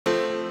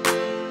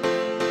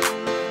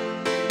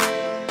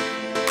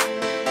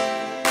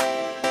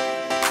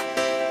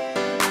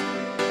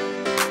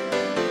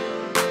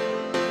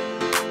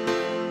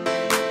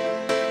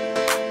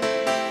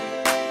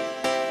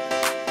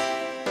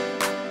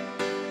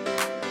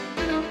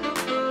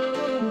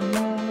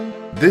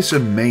This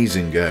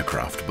amazing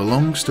aircraft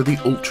belongs to the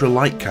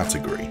ultralight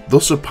category,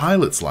 thus a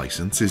pilot's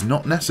license is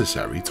not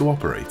necessary to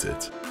operate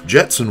it.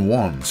 Jetson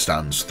One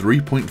stands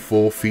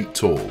 3.4 feet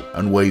tall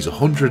and weighs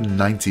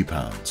 190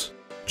 pounds.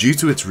 Due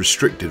to its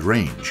restricted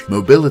range,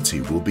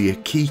 mobility will be a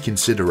key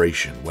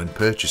consideration when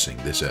purchasing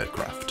this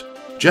aircraft.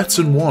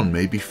 Jetson One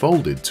may be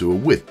folded to a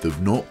width of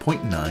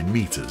 0.9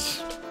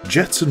 meters.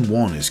 Jetson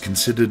One is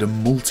considered a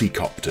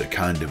multi-copter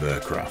kind of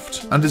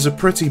aircraft and is a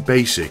pretty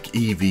basic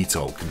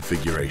eVTOL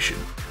configuration.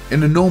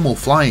 In a normal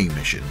flying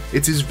mission,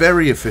 it is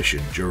very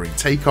efficient during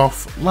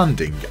takeoff,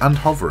 landing and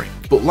hovering,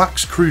 but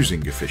lacks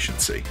cruising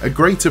efficiency. A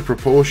greater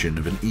proportion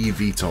of an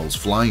eVTOL's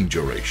flying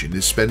duration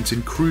is spent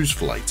in cruise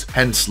flight,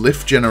 hence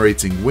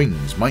lift-generating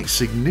wings might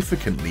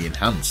significantly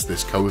enhance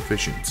this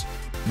coefficient.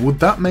 Would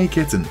that make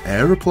it an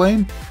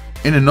aeroplane?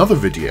 In another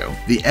video,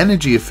 the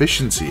energy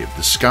efficiency of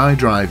the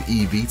SkyDrive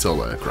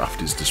eVTOL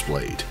aircraft is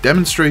displayed,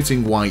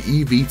 demonstrating why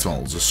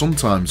eVTOLs are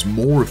sometimes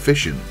more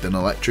efficient than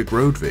electric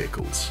road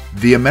vehicles.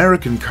 The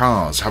American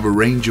cars have a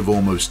range of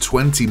almost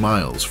 20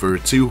 miles for a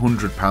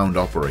 200-pound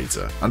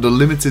operator and are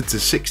limited to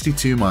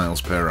 62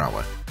 miles per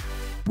hour.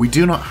 We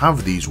do not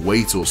have these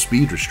weight or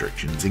speed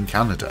restrictions in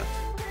Canada.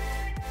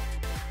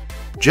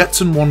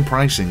 Jetson One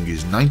pricing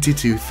is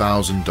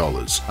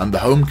 $92,000 and the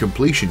home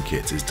completion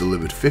kit is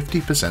delivered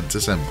 50%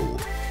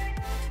 assembled.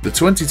 The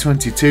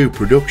 2022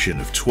 production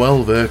of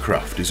 12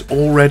 aircraft is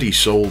already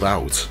sold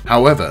out.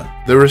 However,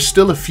 there are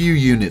still a few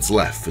units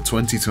left for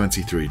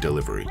 2023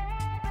 delivery.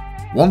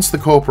 Once the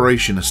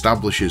corporation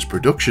establishes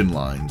production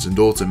lines and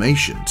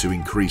automation to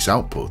increase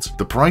output,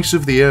 the price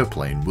of the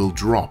airplane will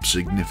drop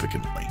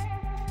significantly.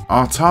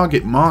 Our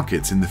target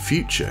market in the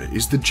future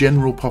is the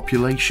general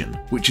population,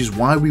 which is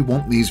why we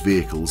want these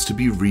vehicles to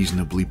be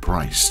reasonably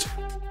priced.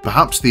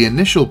 Perhaps the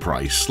initial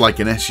price, like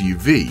an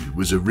SUV,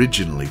 was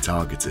originally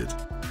targeted.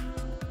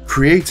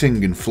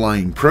 Creating and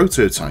flying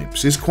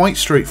prototypes is quite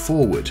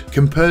straightforward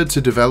compared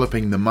to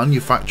developing the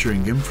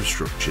manufacturing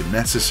infrastructure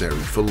necessary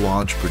for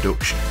large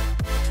production.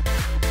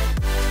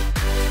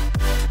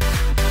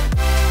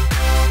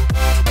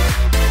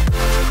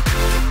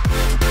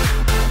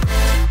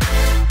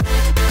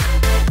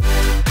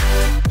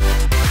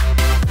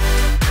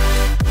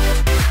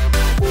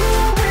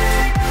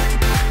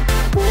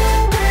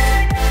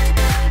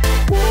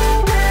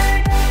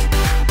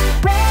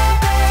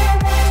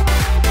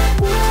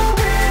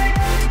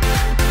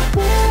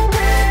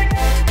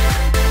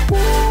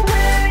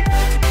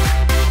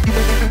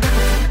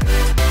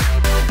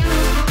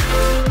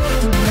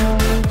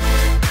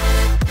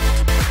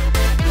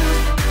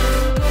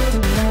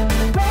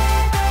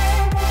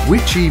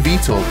 Which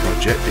eVTOL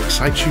project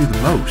excites you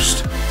the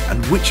most?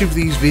 And which of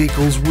these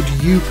vehicles would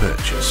you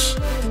purchase?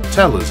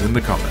 Tell us in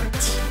the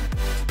comments.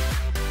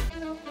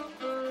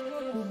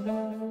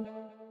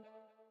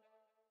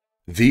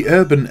 The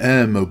urban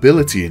air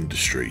mobility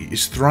industry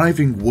is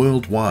thriving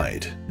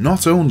worldwide,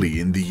 not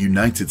only in the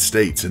United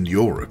States and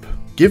Europe.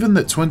 Given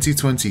that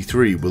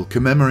 2023 will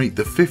commemorate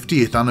the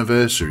 50th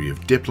anniversary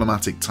of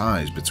diplomatic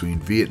ties between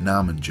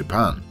Vietnam and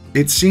Japan,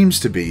 it seems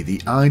to be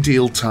the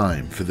ideal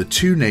time for the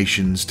two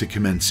nations to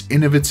commence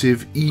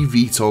innovative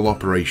eVTOL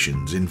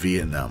operations in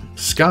Vietnam.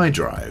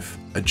 SkyDrive,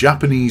 a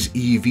Japanese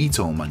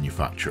eVTOL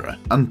manufacturer,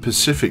 and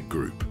Pacific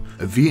Group,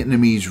 a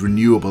Vietnamese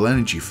renewable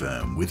energy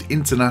firm with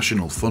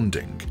international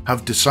funding,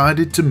 have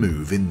decided to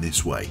move in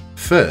this way.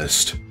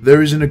 First,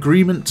 there is an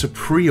agreement to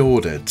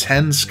pre-order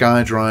 10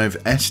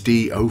 SkyDrive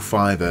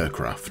SD-05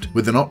 aircraft,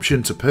 with an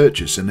option to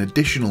purchase an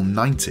additional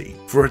 90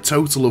 for a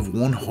total of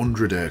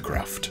 100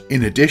 aircraft.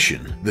 In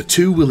addition, the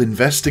two will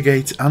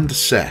investigate and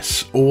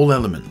assess all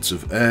elements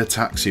of air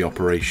taxi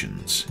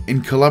operations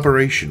in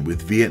collaboration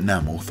with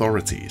Vietnam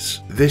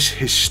authorities. This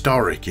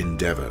historic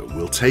endeavour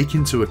will take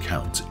into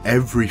account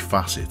every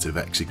facet of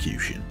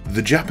execution.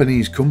 The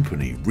Japanese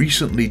company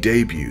recently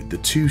debuted the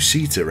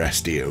two-seater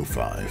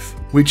SD-05,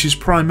 which is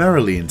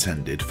primarily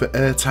intended for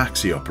air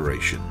taxi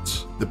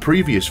operations. The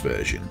previous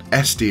version,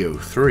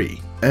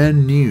 SD-03,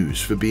 earned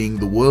news for being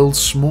the world's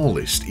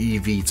smallest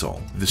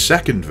eVTOL. The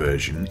second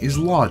version is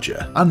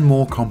larger and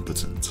more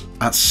competent.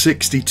 At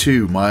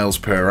 62 miles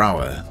per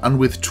hour and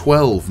with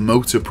 12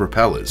 motor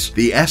propellers,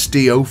 the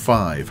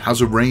SD-05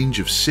 has a range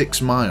of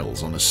 6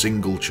 miles on a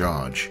single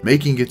charge,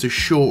 making it a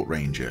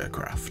short-range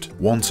aircraft.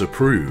 Once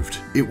approved,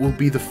 it will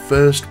be the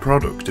first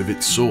product of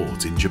its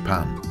sort in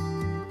Japan.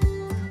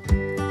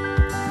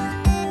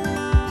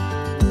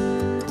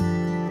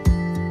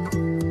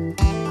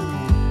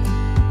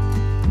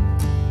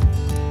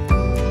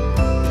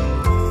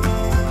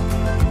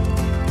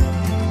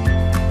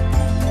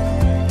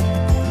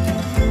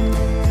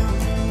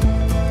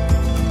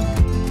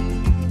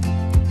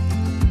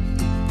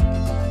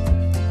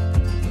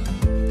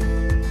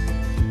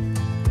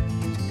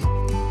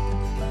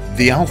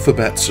 The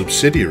Alphabet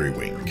subsidiary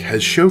wing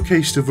has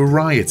showcased a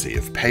variety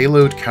of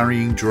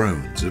payload-carrying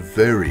drones of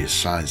various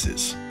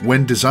sizes.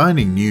 When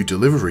designing new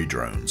delivery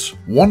drones,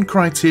 one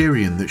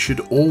criterion that should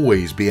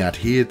always be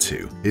adhered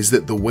to is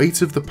that the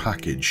weight of the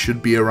package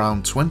should be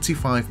around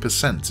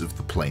 25% of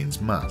the plane's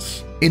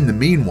mass. In the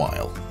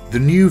meanwhile, The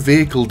new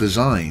vehicle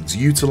designs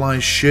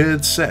utilize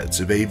shared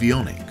sets of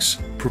avionics,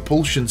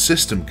 propulsion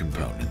system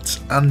components,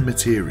 and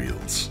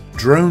materials.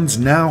 Drones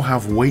now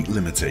have weight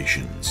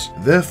limitations,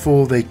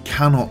 therefore they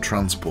cannot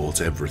transport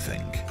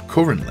everything.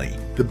 Currently,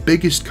 the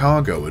biggest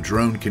cargo a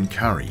drone can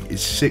carry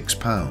is 6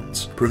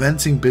 pounds,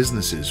 preventing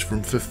businesses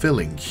from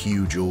fulfilling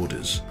huge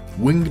orders.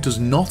 Wing does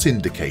not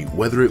indicate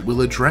whether it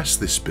will address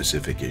this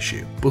specific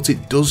issue, but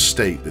it does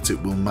state that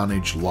it will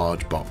manage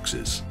large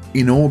boxes.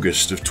 In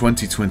August of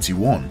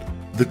 2021,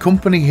 the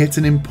company hit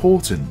an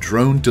important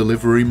drone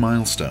delivery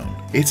milestone.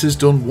 It has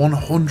done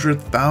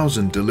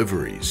 100,000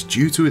 deliveries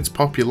due to its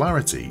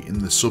popularity in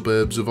the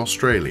suburbs of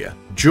Australia.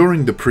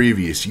 During the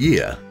previous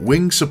year,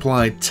 Wing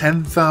supplied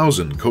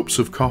 10,000 cups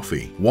of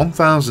coffee,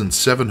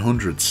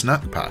 1,700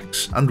 snack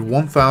packs, and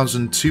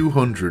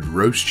 1,200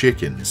 roast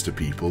chickens to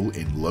people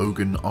in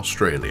Logan,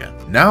 Australia.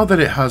 Now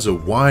that it has a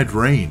wide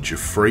range of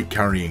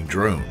freight-carrying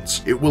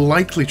drones, it will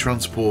likely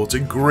transport a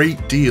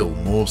great deal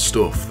more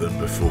stuff than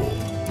before.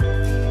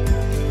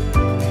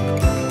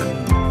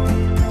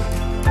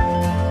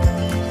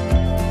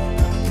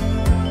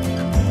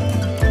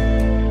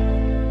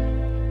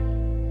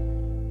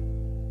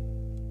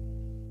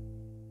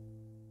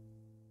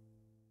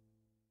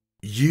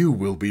 You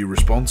will be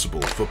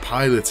responsible for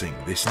piloting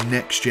this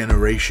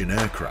next-generation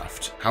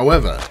aircraft.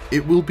 However,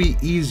 it will be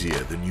easier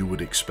than you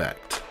would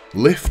expect.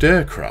 Lift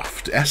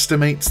Aircraft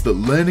estimates that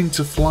learning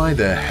to fly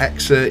their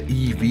Hexa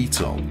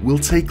eVTOL will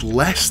take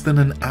less than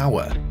an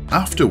hour,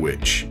 after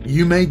which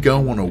you may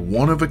go on a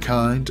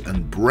one-of-a-kind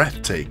and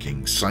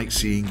breathtaking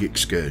sightseeing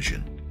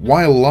excursion.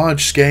 While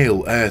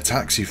large-scale air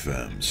taxi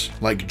firms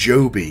like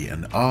Joby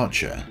and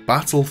Archer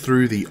battle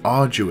through the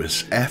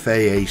arduous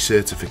FAA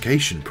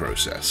certification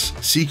process,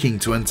 seeking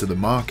to enter the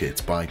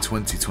market by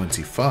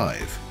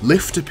 2025,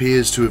 Lyft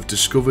appears to have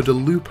discovered a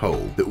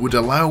loophole that would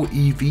allow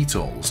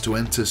eVTOLs to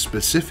enter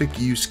specific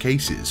use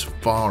cases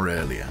far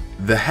earlier.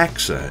 The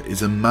Hexa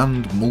is a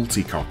manned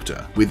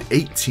multicopter with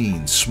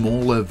 18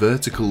 smaller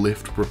vertical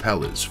lift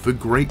propellers for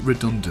great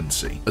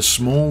redundancy, a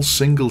small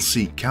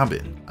single-seat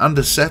cabin, and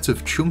a set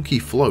of chunky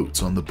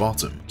floats on the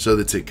bottom so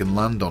that it can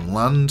land on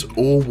land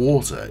or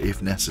water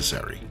if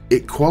necessary.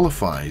 It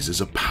qualifies as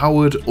a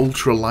powered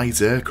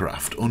ultralight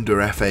aircraft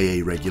under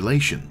FAA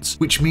regulations,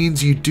 which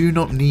means you do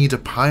not need a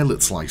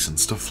pilot's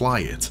license to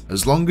fly it,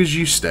 as long as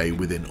you stay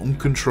within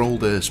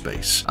uncontrolled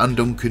airspace and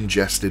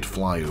uncongested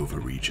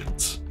flyover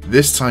regions.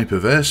 This type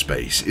of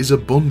airspace is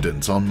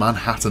abundant on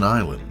Manhattan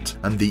Island,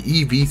 and the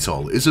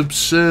eVTOL is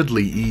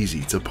absurdly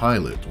easy to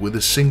pilot with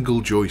a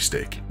single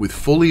joystick, with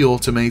fully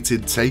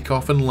automated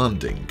takeoff and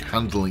landing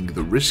handling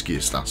the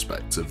riskiest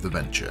aspects of the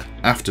venture.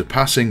 After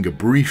passing a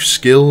brief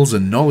skills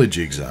and knowledge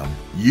exam,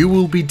 you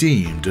will be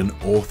deemed an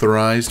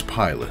authorized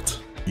pilot.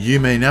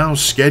 You may now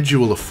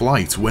schedule a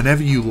flight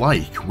whenever you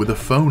like with a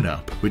phone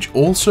app, which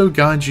also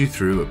guides you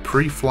through a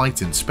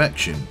pre-flight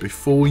inspection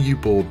before you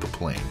board the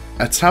plane.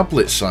 A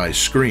tablet-sized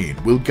screen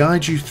will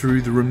guide you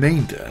through the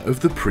remainder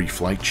of the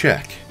pre-flight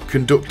check,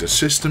 conduct a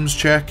systems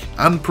check,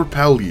 and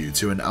propel you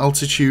to an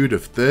altitude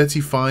of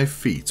 35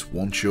 feet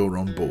once you're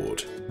on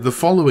board. The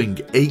following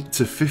 8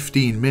 to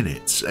 15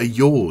 minutes are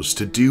yours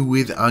to do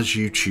with as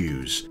you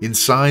choose,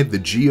 inside the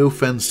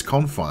geo-fenced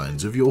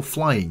confines of your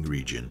flying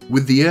region,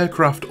 with the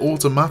aircraft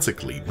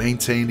automatically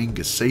maintaining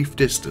a safe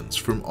distance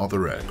from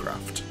other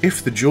aircraft.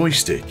 If the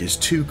joystick is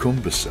too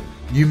cumbersome,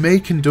 you may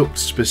conduct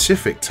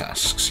specific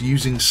tasks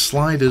using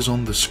sliders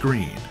on the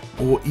screen,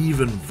 or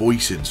even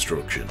voice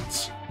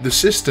instructions. The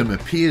system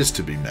appears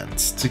to be meant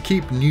to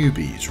keep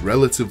newbies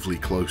relatively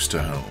close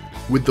to home,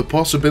 with the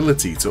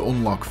possibility to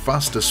unlock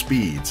faster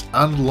speeds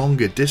and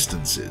longer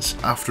distances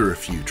after a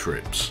few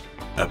trips.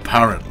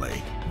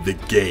 Apparently, the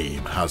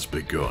game has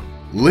begun.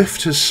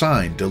 Lyft has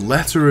signed a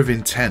letter of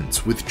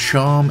intent with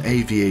Charm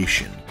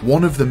Aviation,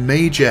 one of the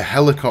major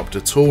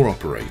helicopter tour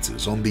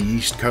operators on the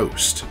East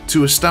Coast,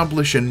 to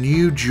establish a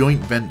new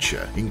joint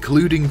venture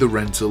including the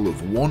rental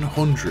of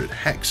 100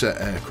 Hexa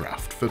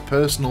aircraft for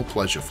personal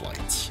pleasure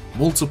flights.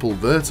 Multiple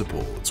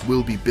vertiports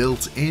will be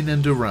built in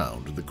and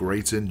around the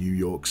greater New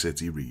York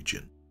City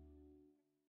region.